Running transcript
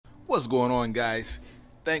What's going on, guys?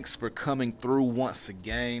 Thanks for coming through once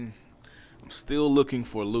again. I'm still looking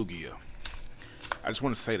for Lugia. I just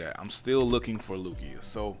want to say that I'm still looking for Lugia.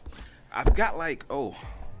 So I've got I'm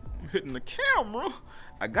hitting the camera.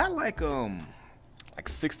 I got like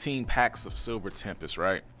 16 packs of Silver Tempest,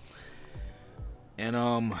 right? And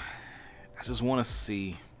I just want to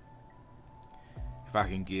see if I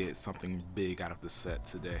can get something big out of the set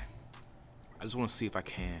today. I just want to see if I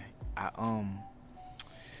can.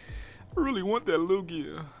 I really want that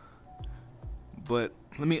Lugia. But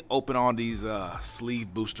let me open all these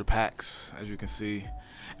sleeve booster packs, as you can see.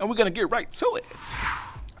 And we're going to get right to it.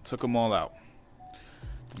 I took them all out.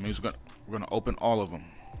 That means we're gonna open all of them.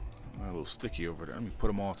 A little sticky over there. Let me put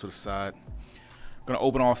them all to the side. I'm going to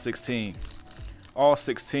open all 16. All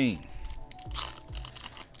 16.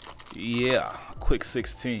 Yeah, quick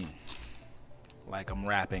 16. Like I'm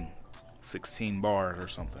rapping 16 bars or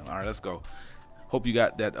something. All right, let's go. Hope you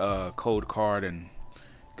got that code card and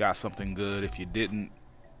got something good. If you didn't,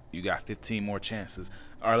 you got 15 more chances.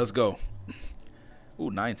 All right, let's go.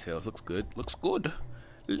 Ooh, Ninetales looks good. Looks good.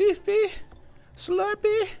 Leafy,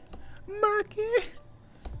 Slurpy, Murky,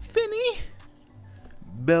 Finny,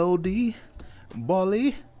 Beldy,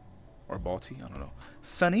 Bolly, or Balti, I don't know.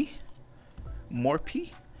 Sunny,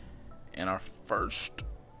 Morpy, and our first.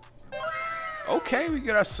 Okay, we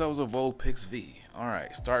get ourselves a Vulpix V. All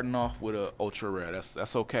right, starting off with a ultra rare.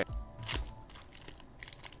 That's okay.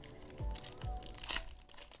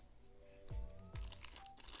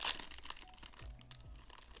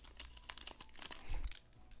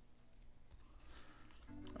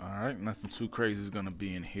 All right, nothing too crazy is gonna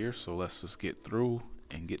be in here, so let's just get through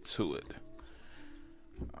and get to it.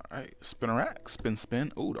 All right, Spinnerack,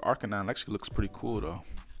 spin. Ooh, the Arcanine actually looks pretty cool though.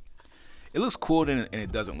 It looks cool and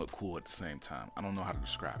it doesn't look cool at the same time. I don't know how to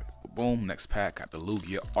describe it. But boom, next pack, got the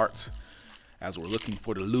Lugia art. As we're looking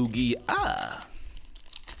for the Lugia. Ah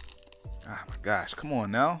my gosh, come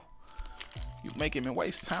on now. You making me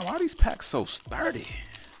waste time. Why are these packs so sturdy?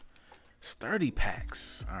 Sturdy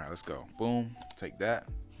packs. All right, let's go. Boom, take that.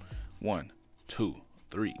 1, 2,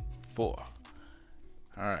 3, 4. All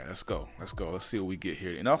right, let's go. Let's see what we get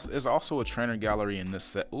here. And also, there's also a trainer gallery in this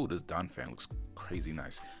set. Ooh, this Donphan looks crazy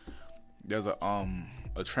nice. There's a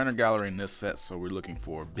trainer gallery in this set, so we're looking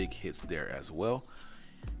for big hits there as well.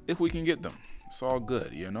 If we can get them, it's all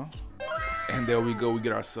good, you know. And there we go. We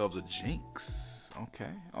get ourselves a Jinx.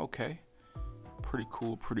 Okay. Pretty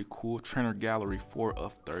cool. Trainer gallery 4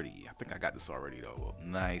 of 30. I think I got this already though.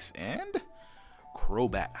 Nice. And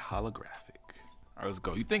Crobat holographic. All right, let's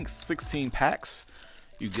go. You think 16 packs?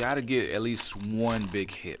 You gotta get at least one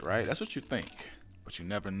big hit, right? That's what you think, but you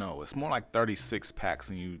never know. It's more like 36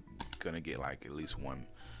 packs and you gonna get like at least one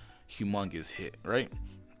humongous hit, right?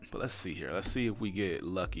 But let's see here. Let's see if we get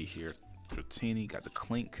lucky here. Dratini got the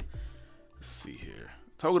Clink. Let's see here.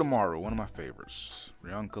 Togedemaru, one of my favorites.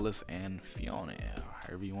 Rionculus and Fiona,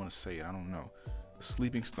 however you want to say it. I don't know. The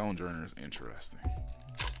Sleeping Stone Journey is interesting.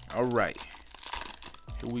 All right,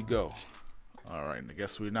 here we go. All right, I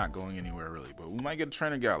guess we're not going anywhere really, but we might get a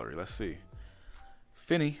trainer gallery. Let's see.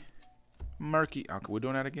 Finny, Murky. Okay, we're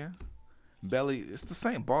doing that again. Belly, it's the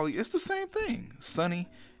same. Bally, it's the same thing. Sunny,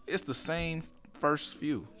 it's the same first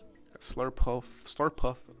few. Slurpuff.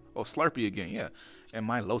 Oh, Slurpy again, yeah. And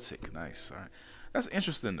my Milotic, nice. All right, that's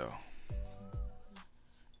interesting though.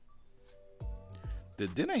 The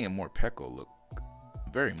Dene and Morpeko look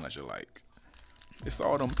very much alike. It's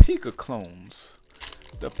all them Pika clones.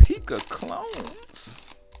 The Pika clones.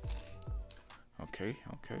 Okay,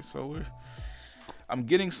 so I'm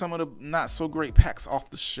getting some of the not so great packs off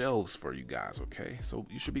the shelves for you guys, okay? So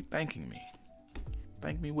you should be thanking me.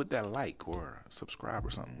 Thank me with that like or subscribe or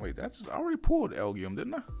something. Wait, I just already pulled Elgium,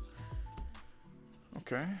 didn't I?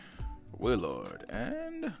 Okay. Willard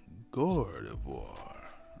and Gardevoir.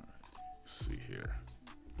 Let's see here.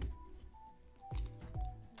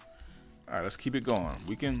 All right, let's keep it going.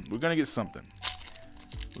 We're gonna get something.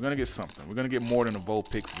 We're gonna get more than a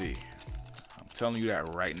Vulpix V. I'm telling you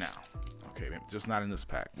that right now. Okay, just not in this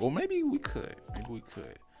pack. Well, maybe we could.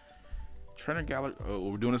 Trainer gallery. Oh,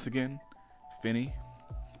 we're doing this again. Finny,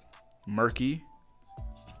 Murky,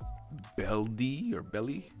 Beldy or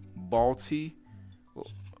Belly, Balti,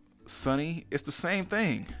 Sunny. It's the same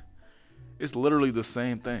thing. It's literally the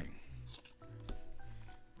same thing.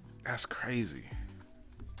 That's crazy.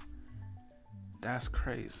 That's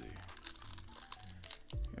crazy.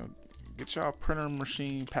 You know, get y'all printer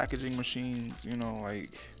machine, packaging machines. You know,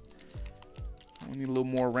 like. We need a little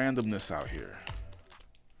more randomness out here.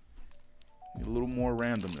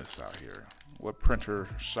 What printer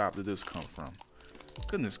shop did this come from?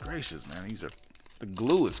 Goodness gracious, man. The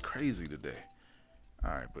glue is crazy today.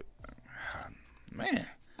 All right, but man,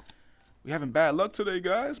 we having bad luck today,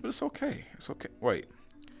 guys. But it's okay. It's okay. Wait,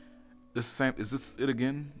 this same? Is this it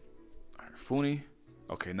again? All right, Funi.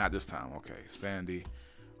 Okay, not this time. Okay, Sandy,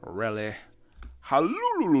 Rele,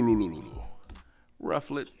 Halululululu,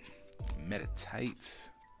 Rufflet, Meditate,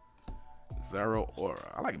 Zero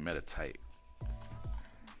Aura. I like Meditate.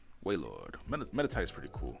 Waylord. Meditate is pretty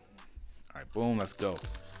cool. All right, boom. Let's go.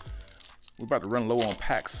 We're about to run low on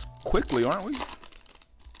packs quickly, aren't we?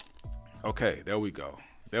 Okay, there we go.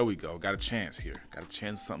 There we go. Got a chance here. Got a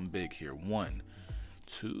chance something big here. 1,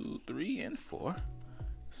 2, 3, and 4.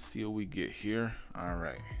 See what we get here. All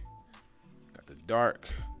right. Got the Dark.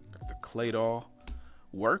 Got the Clay Doll.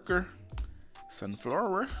 Worker.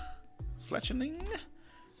 Sunflower. Fletching.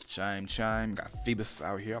 Chime. Got Phoebus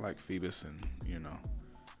out here. I like Phoebus and, you know,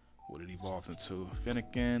 what it evolves into.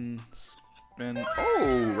 Finnegan. Spin.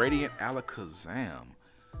 Oh, Radiant Alakazam.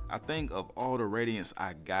 I think of all the Radiants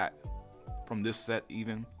I got from this set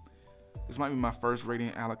even, this might be my first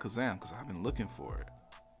Radiant Alakazam because I've been looking for it.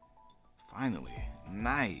 Finally.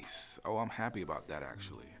 Nice. Oh, I'm happy about that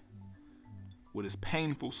actually. With his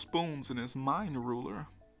painful spoons and his mind ruler.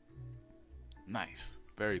 Nice.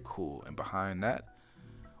 Very cool. And behind that,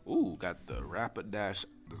 ooh, got the Rapidash.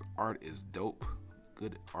 The art is dope.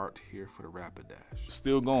 Good art here for the Rapidash.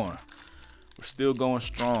 Still going. We're still going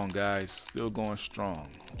strong, guys. Still going strong.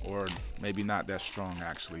 Or maybe not that strong,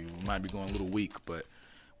 actually. We might be going a little weak, but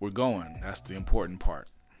we're going. That's the important part.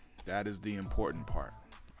 That is the important part.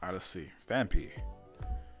 All right, let's see. Fampi.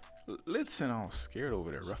 Litzen all scared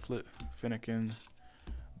over there. Rufflet, Finnegan,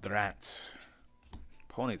 Drat,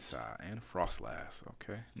 Ponyta, and Frostlass.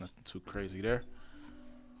 Okay, nothing too crazy there.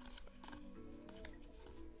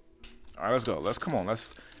 All right, let's go. Come on.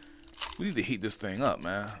 We need to heat this thing up,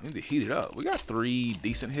 man. We need to heat it up. We got 3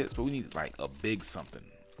 decent hits, but we need like a big something.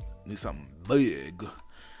 We need something big.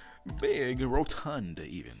 Big, rotund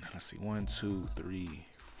even. Let's see. 1, 2, 3,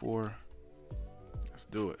 4. Let's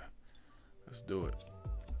do it. Let's do it.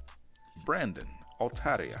 Brandon,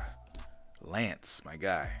 Altaria, Lance, my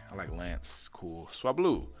guy. I like Lance. It's cool.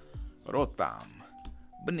 Swablu, Rotam,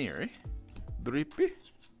 Baneri, Drippy,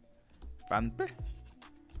 Fanpe.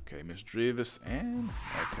 Okay, Miss Drivis, and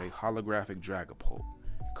okay, holographic Dragapult.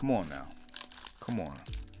 Come on now. Come on.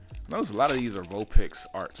 I notice a lot of these are Vulpix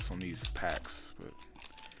arts on these packs, but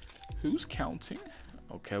who's counting?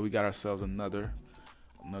 Okay, we got ourselves another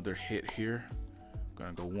hit here.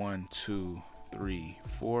 Gonna go 1, 2, 3,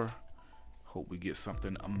 4. Hope we get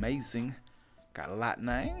something amazing. Got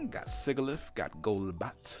Latnine, got Sigilyph, got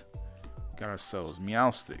Golbat. Got ourselves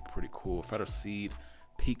Meowstic, pretty cool. Feather Seed,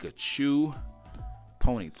 Pikachu,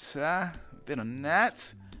 Ponyta,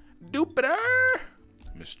 Venonat, Jupiter,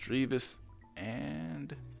 Misdreavus,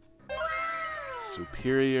 and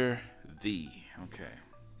Superior V. Okay.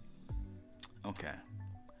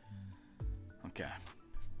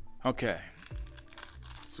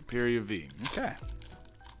 Superior V. Okay.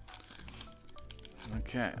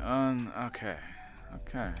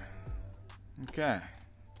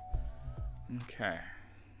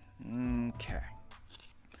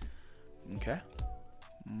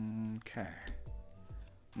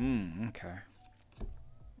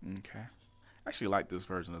 Okay. I actually like this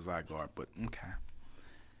version of Zygarde, but okay.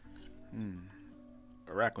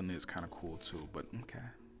 Araquanid is kind of cool too, but okay.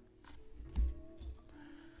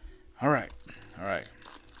 All right.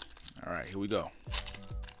 Here we go.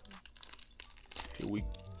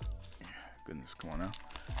 Goodness, come on now.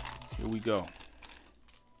 Here we go.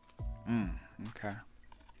 Okay.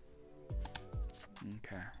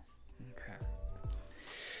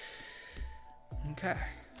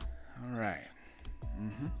 All right.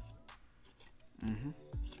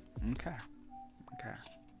 Okay.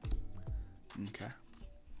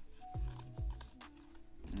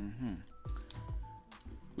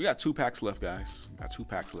 We got 2 packs left, guys. Got 2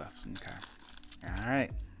 packs left. Okay. All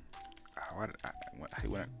right.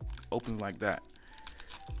 When it opens like that,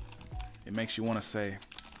 it makes you want to say,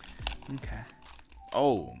 okay.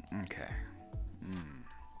 Oh, okay.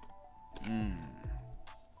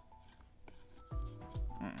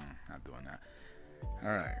 Not doing that.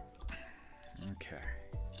 All right. Okay.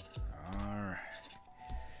 All right.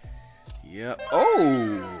 Yep.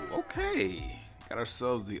 Oh, okay. Got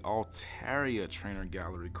ourselves the Altaria Trainer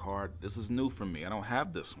Gallery card. This is new for me. I don't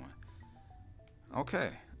have this one.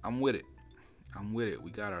 Okay. I'm with it.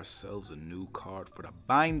 We got ourselves a new card for the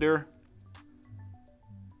binder.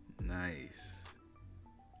 Nice.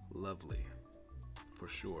 Lovely. For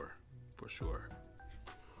sure.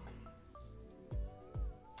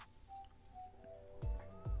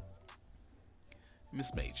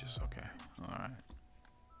 Miss Mages. Okay. All right.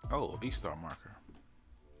 Oh, a V-Star marker.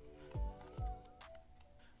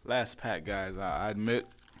 Last pack, guys. I admit,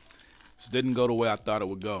 this didn't go the way I thought it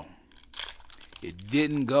would go. It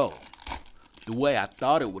didn't go the way I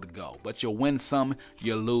thought it would go. But you win some,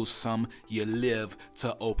 you lose some, you live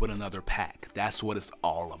to open another pack. That's what it's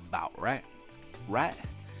all about, right? Right?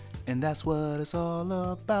 And that's what it's all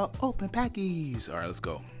about. Open packies. All right, let's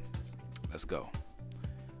go. Let's go.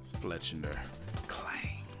 Fletchender.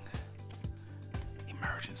 Clang.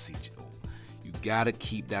 Emergency. You gotta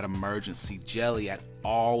keep that emergency jelly at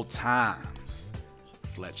all times.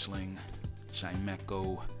 Fletchling.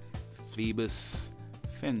 Chimecho. Phoebus.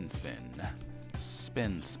 Fin.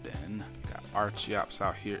 Spin. Got Archeops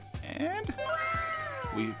out here. And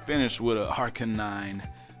we finished with a Arcanine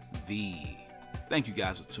V. Thank you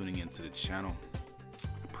guys for tuning into the channel.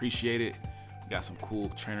 Appreciate it. We got some cool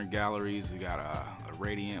trainer galleries. We got a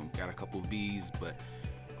Radiant. We got a couple of V's. But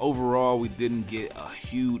overall, we didn't get a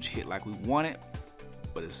huge hit like we wanted.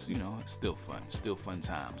 But it's, you know, it's still fun. Still fun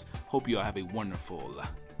times. Hope you all have a wonderful,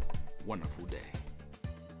 wonderful day.